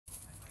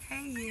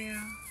Hey, you.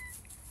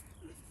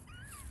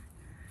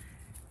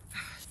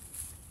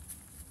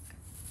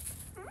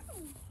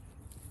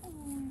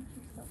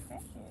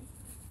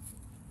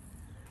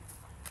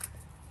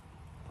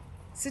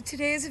 So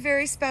today is a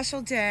very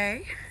special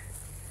day.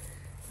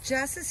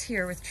 Jess is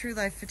here with True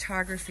Life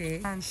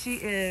Photography, and she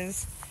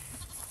is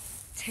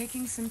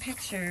taking some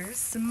pictures,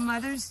 some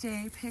Mother's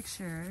Day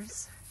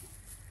pictures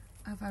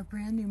of our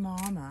brand new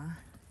mama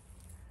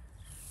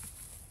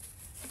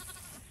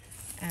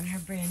and her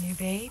brand new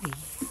baby.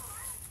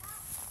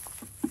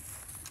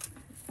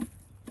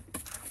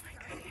 Oh my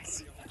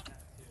goodness.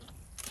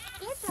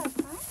 It's so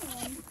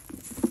fun.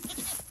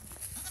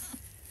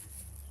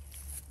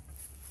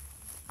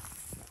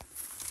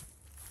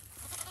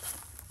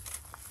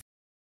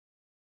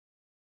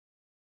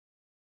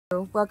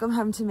 Welcome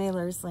home to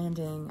Mailer's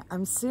Landing.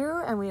 I'm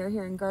Sue, and we are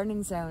here in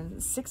Gardening Zone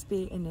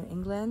 6B in New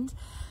England.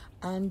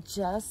 And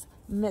Jess,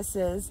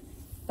 Mrs.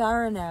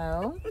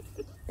 Farineau,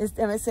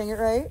 am I saying it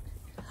right?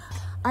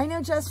 I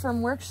know Jess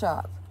from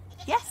workshop.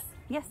 Yes.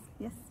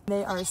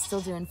 They are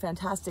still doing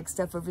fantastic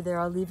stuff over there.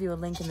 I'll leave you a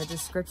link in the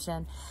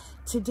description.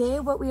 Today,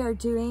 what we are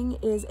doing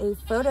is a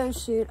photo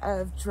shoot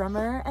of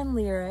Drummer and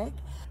Lyric,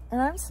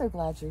 and I'm so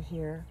glad you're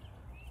here.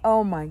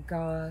 Oh my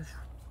gosh.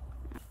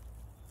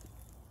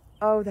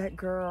 Oh, that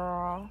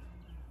girl.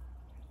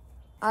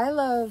 I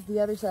love the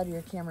other side of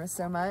your camera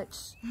so much.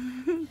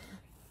 We've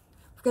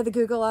got the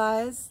Google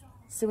eyes,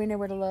 so we know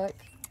where to look.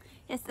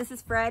 Yes, this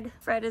is Fred.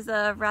 Fred is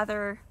a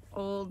rather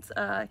old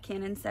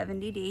Canon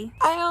 70D.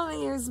 I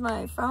only use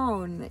my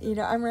phone. You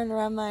know, I'm running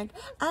around like,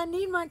 I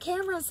need my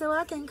camera so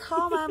I can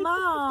call my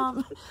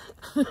mom.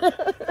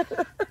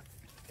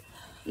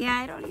 Yeah,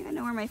 I don't even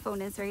know where my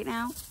phone is right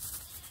now.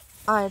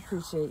 I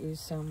appreciate you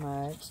so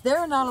much. There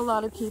are not a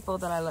lot of people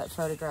that I let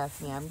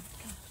photograph me. I'm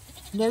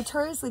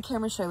notoriously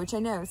camera shy, which I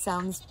know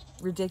sounds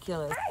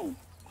ridiculous. Hi.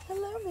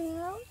 Hello,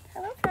 ma'am.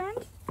 Hello,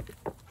 friend.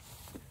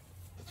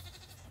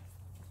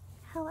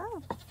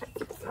 Hello.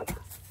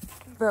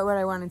 But what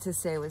I wanted to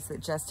say was that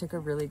Jess took a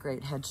really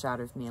great headshot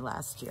of me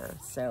last year,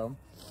 so.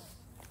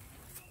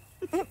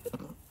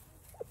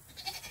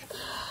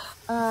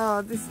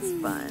 Oh, this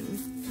is fun.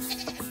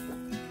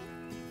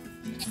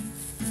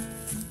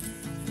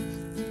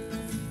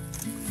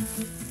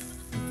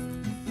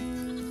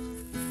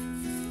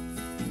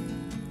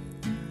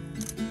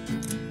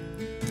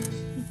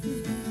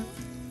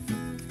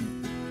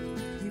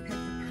 You picked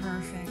the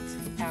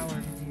perfect hour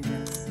to do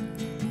this.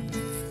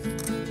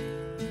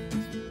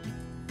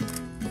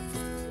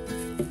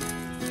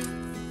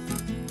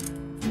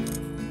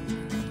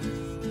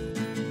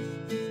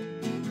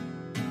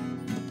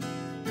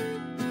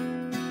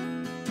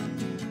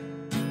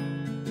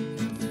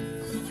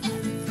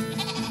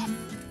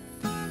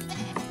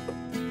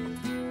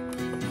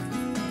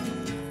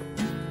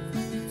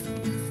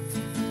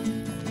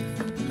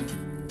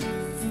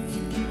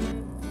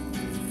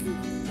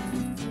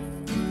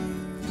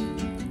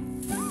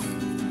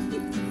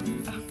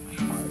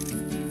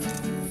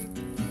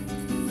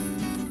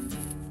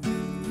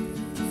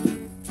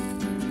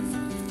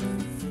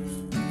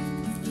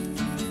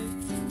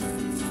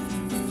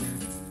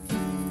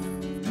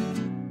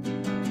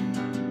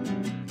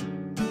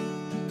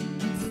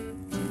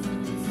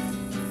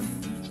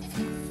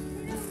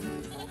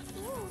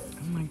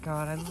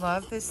 God, I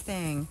love this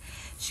thing.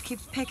 She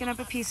keeps picking up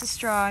a piece of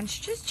straw and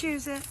she just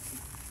chews it.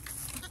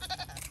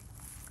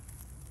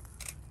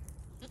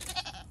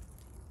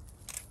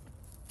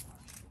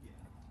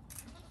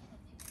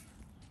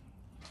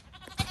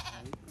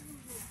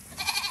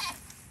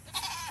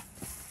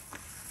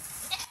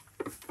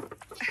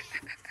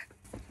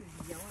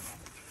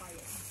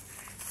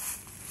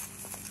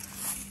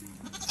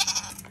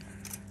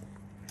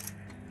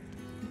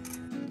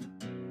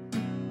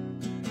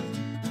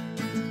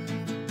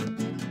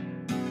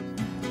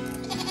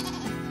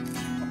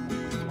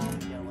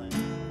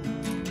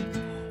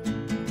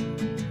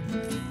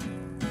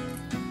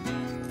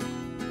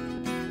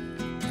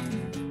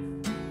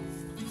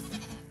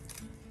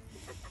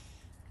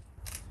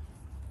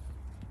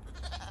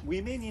 We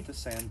may need to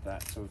sand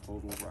that so it's a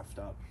little roughed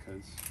up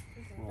because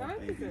little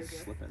baby's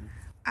slipping.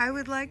 I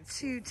would like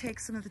to take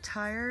some of the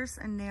tires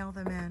and nail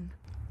them in.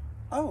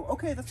 Oh,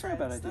 okay, that's not a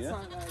bad idea. That's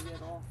not a bad idea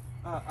at all.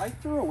 I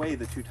threw away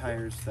the 2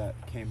 tires that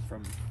came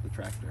from the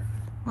tractor.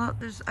 Well,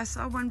 I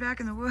saw one back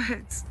in the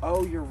woods.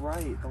 Oh, you're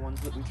right. The ones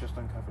that we just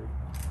uncovered.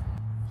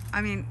 I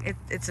mean,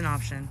 it's an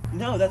option.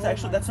 No,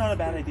 that's not a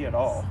bad idea at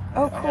all.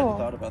 Oh, I cool. hadn't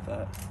thought about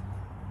that.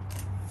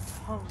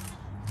 Oh.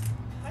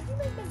 How do you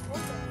make them work?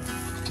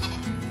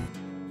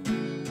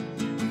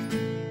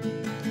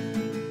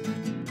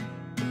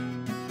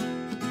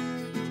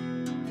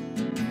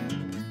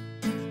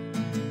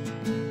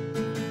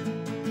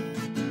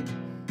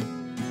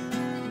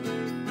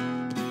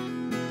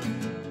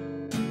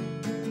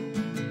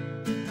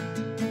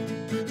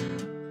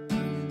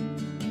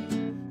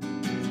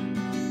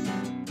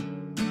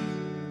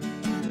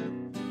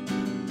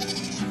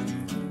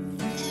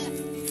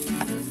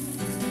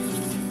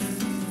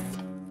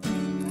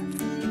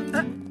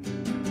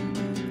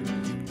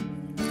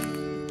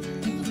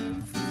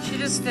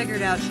 just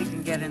figured out she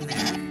can get in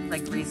there,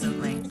 like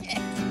recently.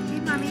 Hey,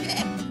 mommy.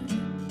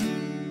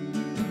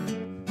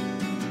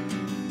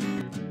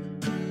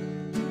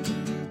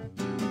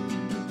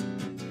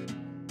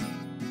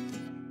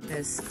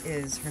 This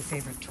is her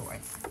favorite toy.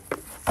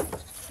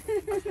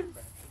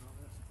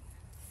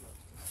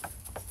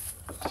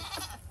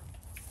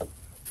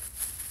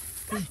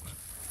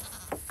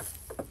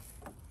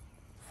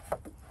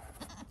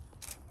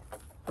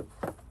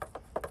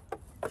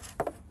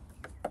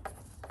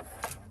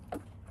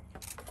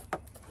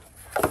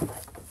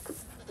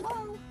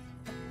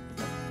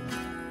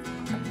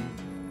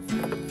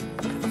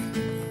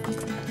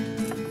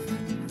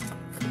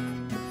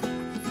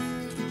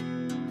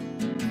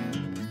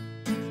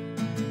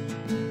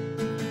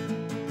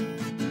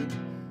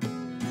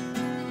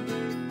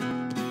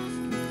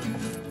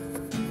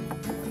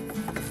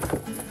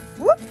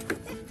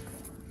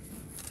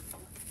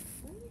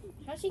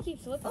 How she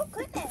keeps slipping? Oh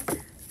goodness.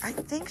 I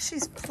think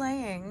she's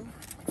playing.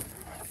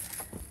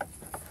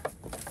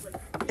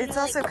 It's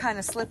also kind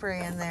of slippery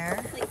in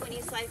there. Like when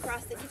you slide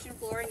across the kitchen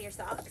floor in your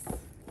socks.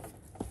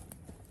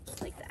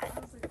 Like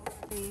that.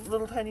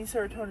 Little tiny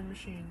serotonin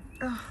machine.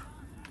 Ugh.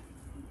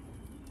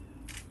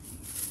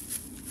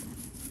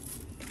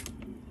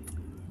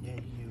 Yeah,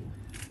 you.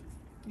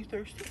 You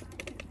thirsty?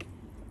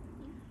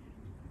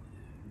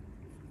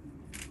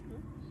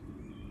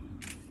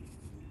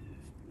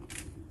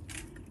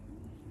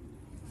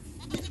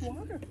 It's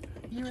water.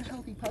 You're a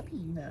healthy puppy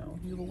now.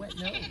 You have a wet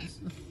nose.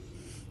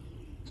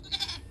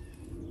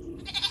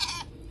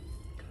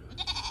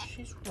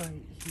 She's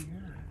right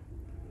here.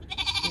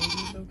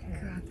 Baby's okay.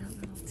 God, that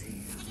little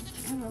tail.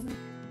 Come on.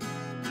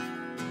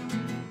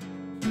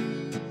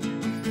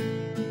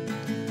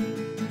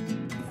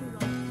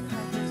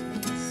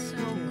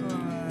 So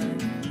good.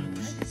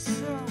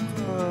 So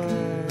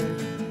good.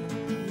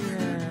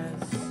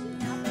 Yes.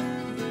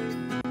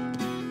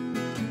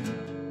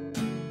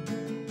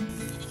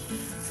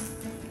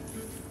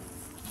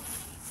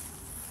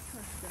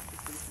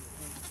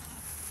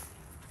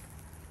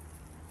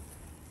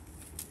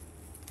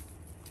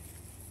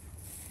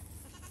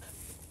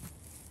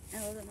 I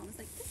love that mom's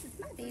like, this is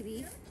my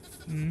baby.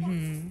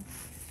 Mm-hmm.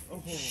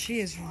 She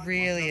is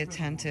really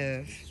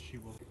attentive.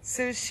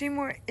 So is she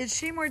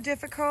more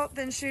difficult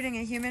than shooting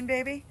a human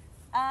baby?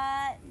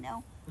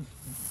 No.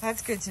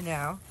 That's good to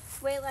know.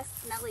 Way less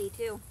smelly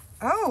too.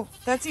 Oh,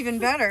 that's even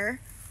better.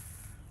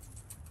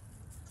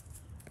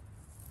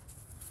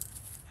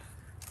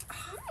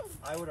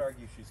 I would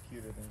argue she's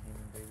cuter than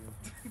human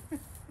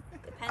baby.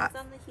 Depends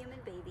on the human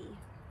baby.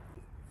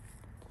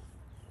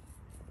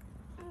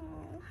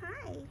 Oh,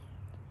 hi.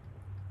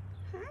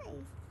 Hi.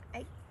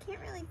 I can't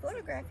really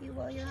photograph you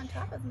while you're on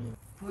top of me.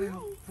 Boy,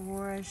 oh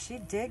boy, she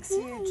digs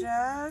you,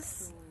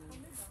 Jess.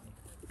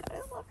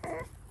 Gotta love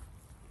her.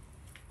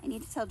 I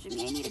need to tell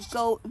Jimmy I need a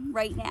goat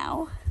right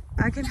now.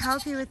 I can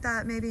help you with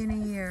that maybe in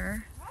a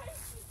year.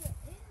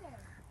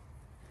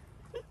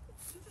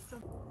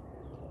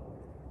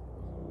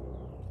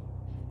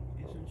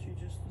 Isn't she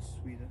just the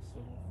sweetest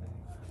little thing?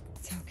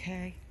 It's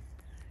okay.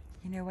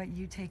 You know what?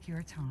 You take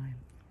your time.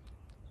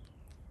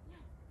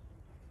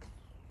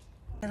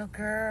 Little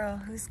girl,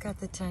 who's got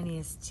the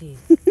tiniest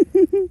teeth?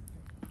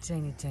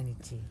 Tiny, tiny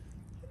teeth.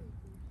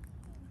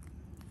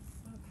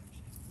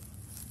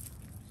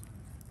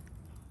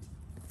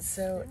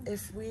 So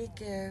if we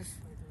give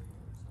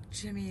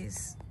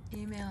Jimmy's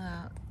email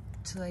out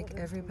to like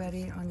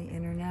everybody on the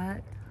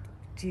internet,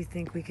 do you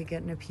think we could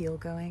get an appeal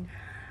going?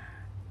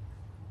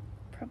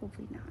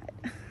 Probably not.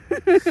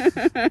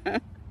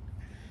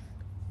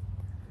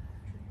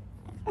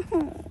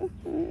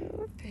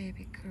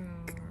 Baby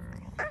girl.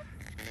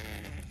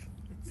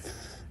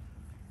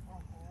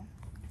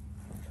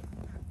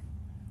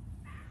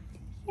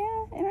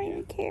 Yeah, I don't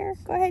even care.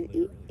 Go ahead,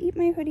 eat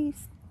my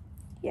hoodies.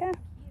 Yeah.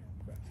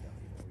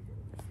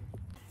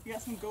 You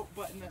got some goat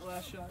butt in that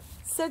last shot.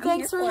 So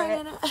thanks for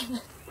hanging out.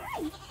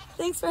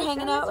 Thanks for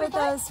hanging out with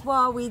us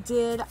while we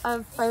did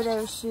a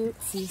photo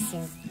shoot. See you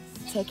soon.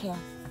 Take care.